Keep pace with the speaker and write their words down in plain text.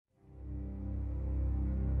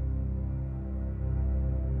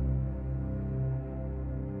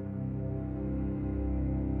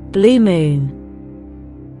Blue moon.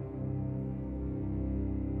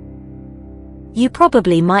 You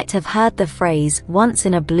probably might have heard the phrase, once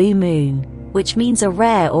in a blue moon, which means a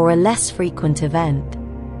rare or a less frequent event.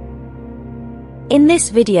 In this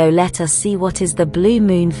video, let us see what is the blue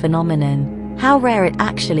moon phenomenon, how rare it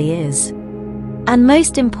actually is, and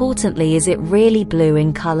most importantly, is it really blue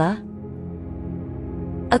in color?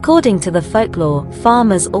 According to the Folklore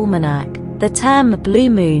Farmer's Almanac, the term blue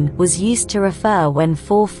moon was used to refer when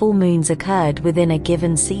 4 full moons occurred within a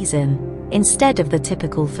given season, instead of the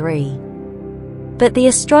typical 3. But the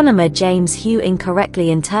astronomer James Hugh incorrectly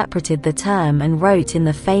interpreted the term and wrote in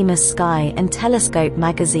the famous Sky and Telescope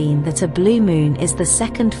magazine that a blue moon is the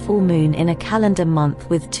second full moon in a calendar month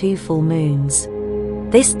with 2 full moons.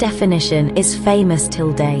 This definition is famous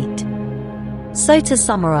till date. So to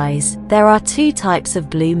summarize, there are 2 types of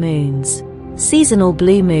blue moons: seasonal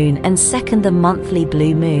blue moon and the monthly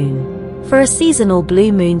blue moon. For a seasonal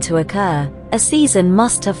blue moon to occur, a season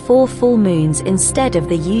must have 4 full moons instead of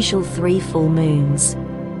the usual 3 full moons.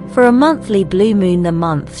 For a monthly blue moon, the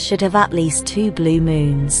month should have at least 2 blue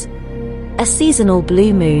moons. A seasonal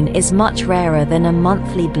blue moon is much rarer than a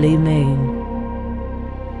monthly blue moon.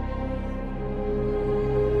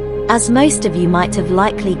 As most of you might have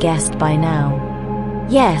likely guessed by now,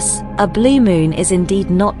 yes, a blue moon is indeed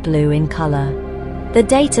not blue in color. The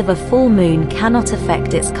date of a full moon cannot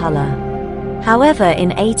affect its color. However,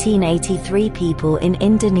 in 1883, people in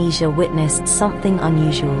Indonesia witnessed something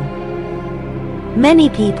unusual. Many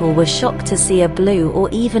people were shocked to see a blue or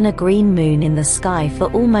even a green moon in the sky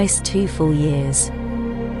for almost 2 full years.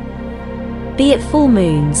 Be it full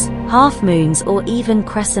moons, half moons, or even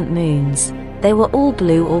crescent moons, they were all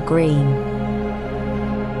blue or green.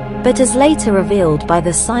 But as later revealed by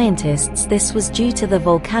the scientists, this was due to the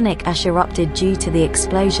volcanic ash erupted due to the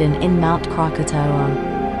explosion in Mount Krakatoa.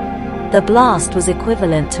 The blast was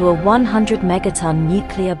equivalent to a 100 megaton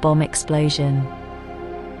nuclear bomb explosion.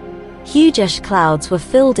 Huge ash clouds were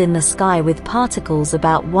filled in the sky with particles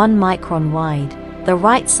about 1 micron wide, the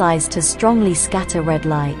right size to strongly scatter red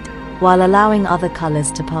light, while allowing other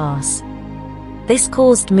colors to pass. This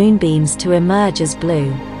caused moonbeams to emerge as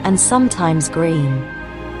blue, and sometimes green.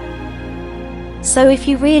 So if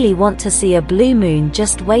you really want to see a blue moon,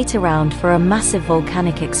 just wait around for a massive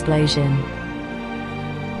volcanic explosion.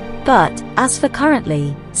 But, as for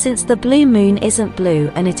currently, since the blue moon isn't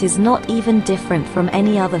blue and it is not even different from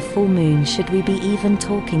any other full moon, should we be even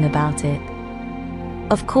talking about it?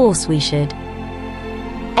 Of course we should.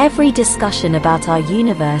 Every discussion about our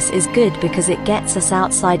universe is good because it gets us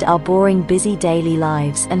outside our boring, busy daily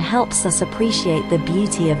lives and helps us appreciate the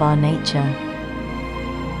beauty of our nature.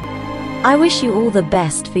 I wish you all the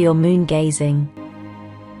best for your moon gazing.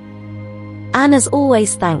 And as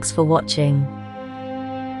always, thanks for watching.